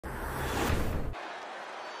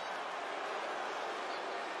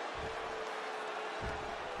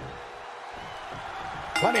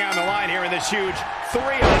Plenty on the line here in this huge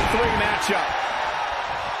 3-on-3 matchup.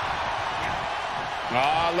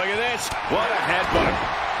 Oh, look at this. What a headbutt.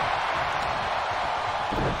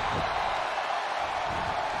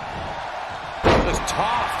 That was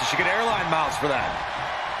tough. She could airline miles for that.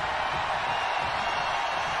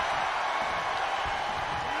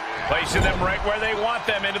 Placing them right where they want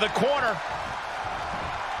them, into the corner.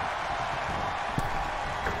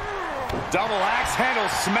 Double axe handle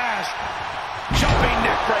smash. Jumping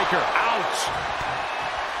neck breaker. Ouch.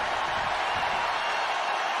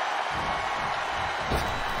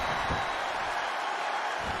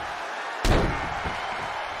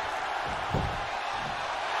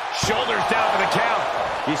 Shoulders down for the count.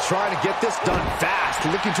 He's trying to get this done fast,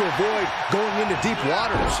 looking to avoid going into deep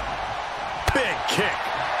waters. Big kick.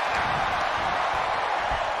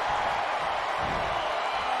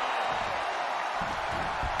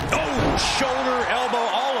 Shoulder, elbow,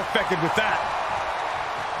 all affected with that.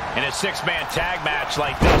 In a six-man tag match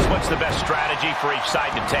like this, what's the best strategy for each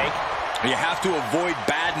side to take? You have to avoid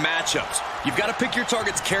bad matchups. You've got to pick your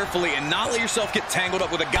targets carefully and not let yourself get tangled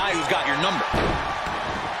up with a guy who's got your number.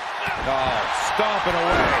 Oh, stomping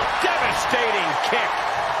away. Devastating kick.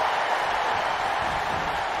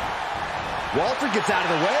 Walter gets out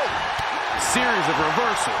of the way. Series of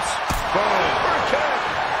reversals. Boom.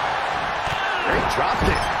 Great drop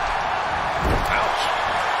kick. Ouch.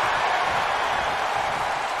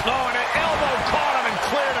 Oh, and an elbow caught him and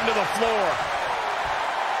cleared him to the floor.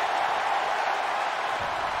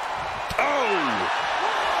 Oh!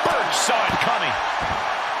 Birch saw it coming.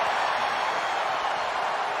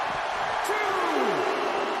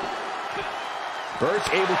 Birch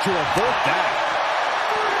able to avert that.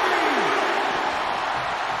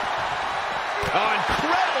 Oh,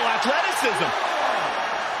 incredible athleticism.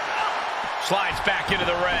 Slides back into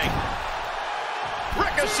the ring.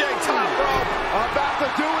 Ricochet top rope. About to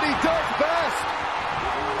do what he does best.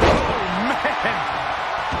 Oh, man.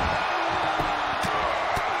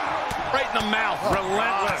 Right in the mouth.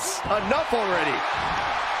 Relentless. Enough already.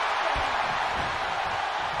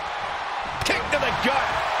 Kick to the gut.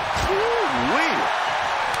 Woo-wee.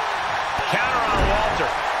 Counter on Walter.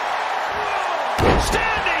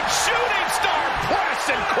 Standing shooting star press.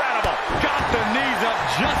 Incredible. Got the knees up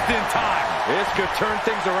just in time. This could turn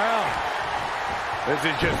things around. This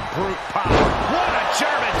is just brute power. What a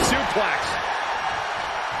German suplex.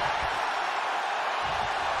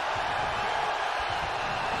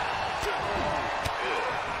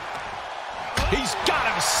 He's got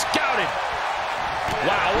him scouted.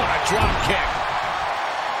 Wow, what a drop kick.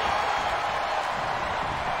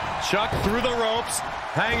 Chuck through the ropes,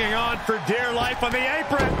 hanging on for dear life on the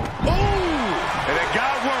apron. Ooh! And it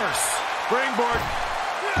got worse. Springboard.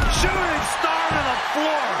 Shooting star to the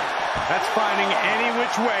floor. That's finding any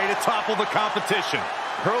which way to topple the competition.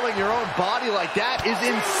 Hurling your own body like that is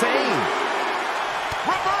insane.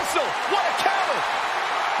 Reversal! What a counter!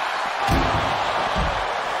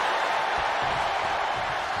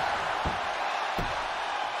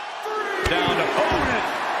 Down to opponent.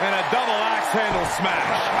 And a double axe handle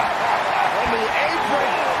smash. On the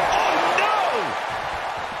apron. Oh, no!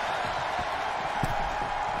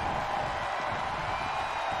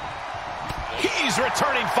 He's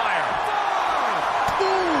returning fire.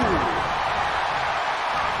 Ooh!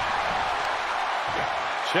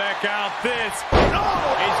 Check out this.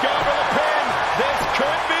 Oh, he's going for the pin. This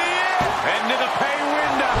could be it. Into the pay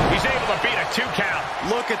window. He's able to beat a 2 count.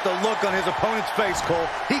 Look at the look on his opponent's face, Cole.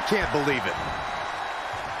 He can't believe it.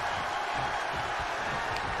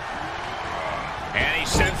 And he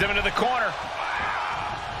sends him into the corner.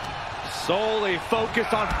 Solely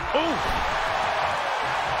focused on... Ooh!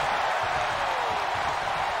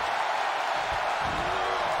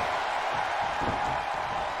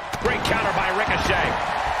 Great counter by Ricochet.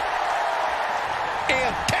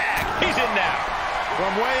 And tag. He's in now.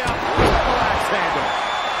 From way up, double axe handle.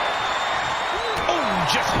 Oh,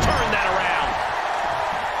 just turned that around.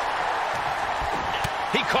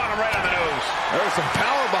 He caught him right on the nose. There's some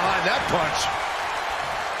power behind that punch.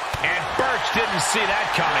 And Birch didn't see that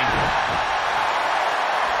coming.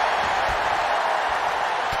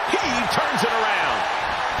 He turns it around.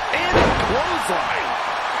 And a clothesline.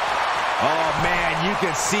 Oh, man, you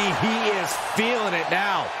can see he is feeling it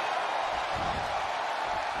now.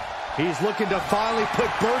 He's looking to finally put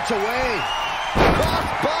Birch away. Cross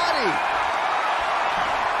body.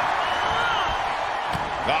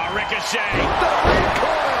 Oh, Ricochet. The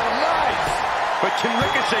recoil, nice. But can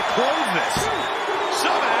Ricochet close this?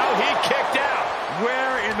 Somehow he kicked out.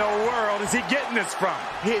 where in the world is he getting this from?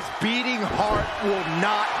 His beating heart will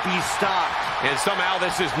not be stopped. And somehow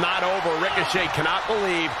this is not over. Ricochet cannot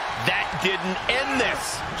believe that didn't end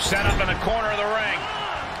this. Set up in the corner of the ring.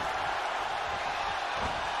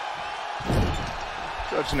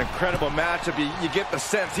 Such an incredible matchup. You get the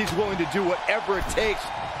sense he's willing to do whatever it takes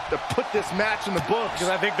to put this match in the books.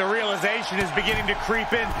 Because I think the realization is beginning to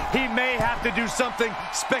creep in. He may have to do something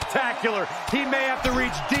spectacular. He may have to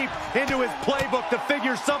reach deep into his playbook to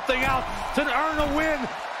figure something out to earn a win.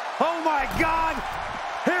 Oh my God!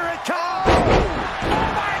 Here it comes!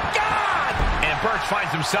 Oh my God! And Birch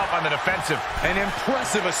finds himself on the defensive. An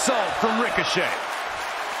impressive assault from Ricochet.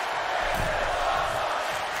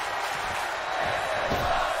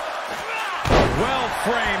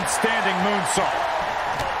 Well-framed standing moonsault.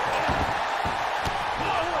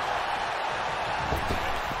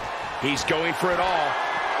 He's going for it all.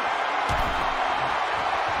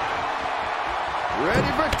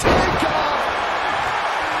 Ready for takeoff!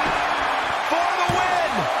 For the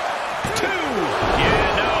win! 2!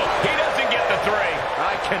 Yeah, no, he doesn't get the 3.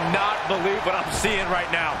 I cannot believe what I'm seeing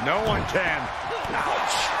right now. No one can.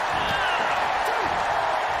 Ouch.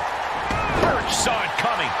 Birch saw it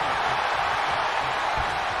coming.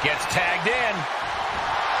 Gets tagged in.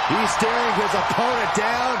 He's staring his opponent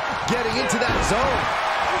down, getting into that zone.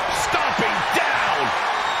 Stomping down.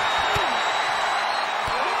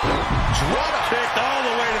 Drop kicked all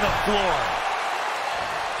the way to the floor.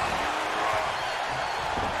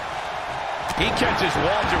 He catches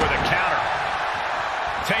Walter with a counter.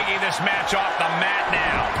 Taking this match off the mat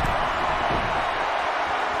now.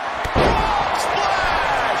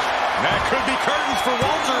 Splash! That could be curtains for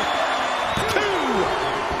Walter. 2!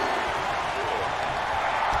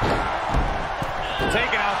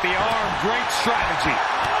 Taking out the arm, great strategy.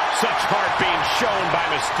 Such heart being shown by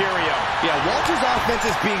Mysterio. Yeah, Walter's offense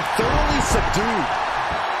is being thoroughly subdued.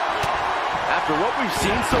 After what we've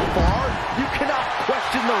seen so far, you cannot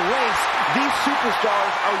question the lengths these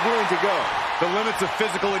superstars are willing to go. The limits of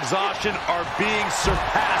physical exhaustion are being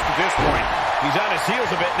surpassed at this point. He's on his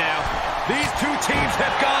heels a bit now. These two teams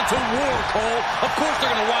have gone to war, Cole. Of course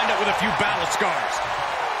they're going to wind up with a few battle scars.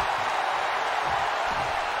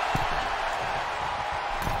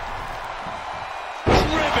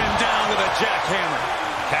 Driven down with a jackhammer.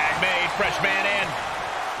 Tag made, fresh man in.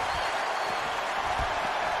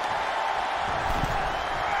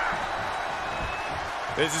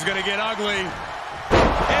 This is going to get ugly.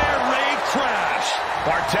 Air raid crash.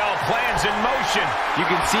 Bartel plans in motion. You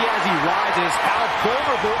can see as he rises how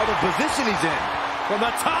vulnerable of a position he's in. From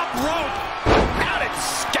the top rope. Out it,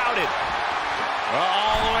 scouted.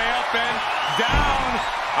 All the way up and down.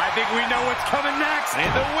 I think we know what's coming next.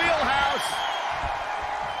 In the wheelhouse.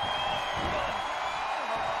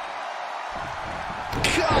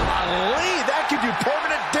 Golly, that could do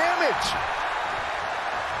permanent damage.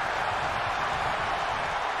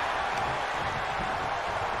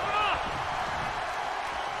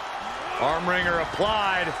 Arm wringer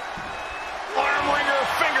applied. Arm wringer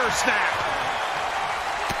finger snap.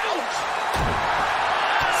 Ouch.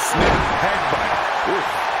 Snap headbutt. Oof.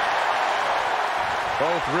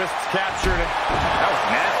 Both wrists captured. That was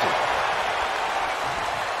nasty.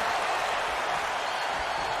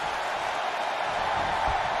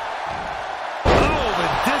 Oh, the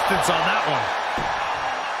distance on that one.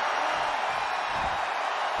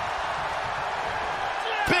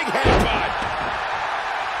 Big headbutt.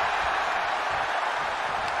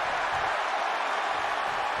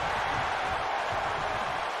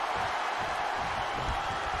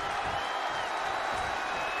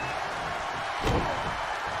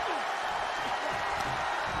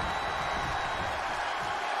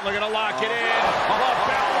 Looking to lock it in. A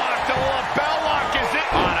lapel lock. The lapel lock is it.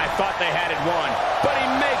 On, I thought they had it won. But he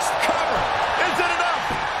makes cover. Is it enough?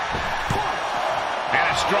 And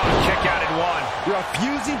a strong kick out at 1.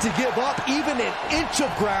 Refusing to give up even an inch of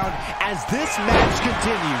ground as this match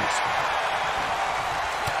continues.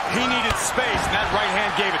 He needed space, and that right hand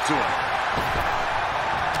gave it to him.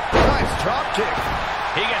 Nice drop kick.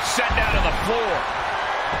 He gets sent down to the floor.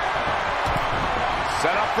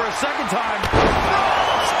 Set up for a second time.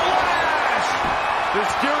 Oh, splash!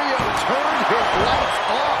 Mysterio turned his lights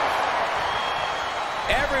off.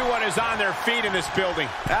 Everyone is on their feet in this building.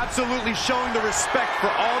 Absolutely showing the respect for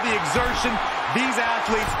all the exertion. These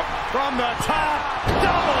athletes from the top.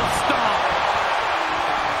 Double stomp.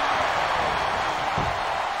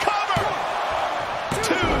 Cover.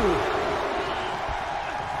 2.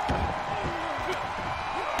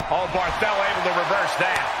 Oh, Barthel able to reverse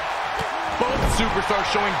that. Both superstars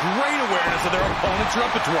showing great awareness of their opponent's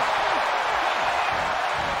repertoire.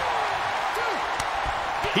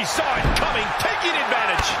 He saw it coming, taking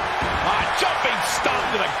advantage. Jumping stomp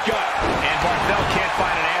to the gut. And Barthel can't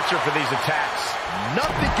find an answer for these attacks.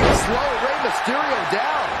 Nothing can slow Rey Mysterio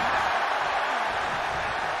down.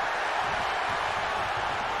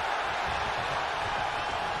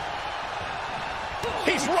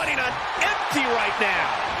 He's running on empty right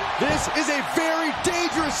now. This is a very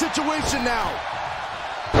dangerous situation now.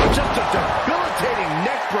 Just a debilitating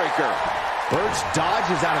neck breaker. Birch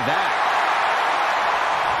dodges out of that.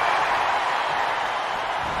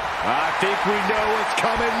 I think we know what's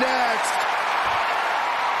coming next.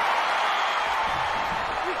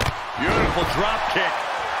 Beautiful drop kick.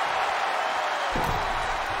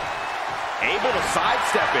 Able to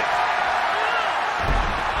sidestep it.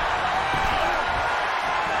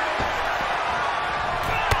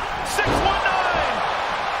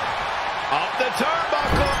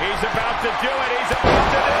 Turnbuckle. He's about to do it. He's about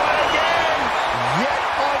to do it again. Yet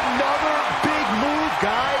another big move,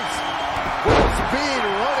 guys. With speed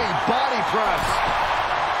running body press.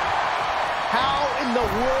 How in the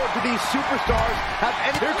world do these superstars have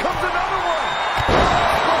any... Here comes another one.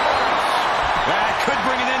 That could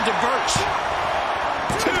bring an end to Birch.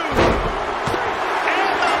 2.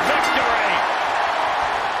 And the victory.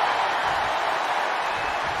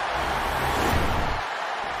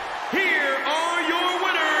 Here are your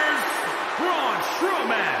winners, Braun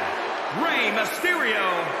Strowman, Rey Mysterio,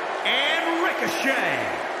 and Ricochet.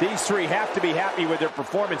 These three have to be happy with their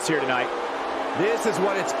performance here tonight. This is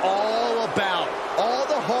what it's all about. All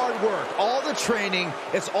the hard work, all the training,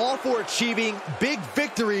 it's all for achieving big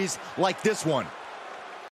victories like this one.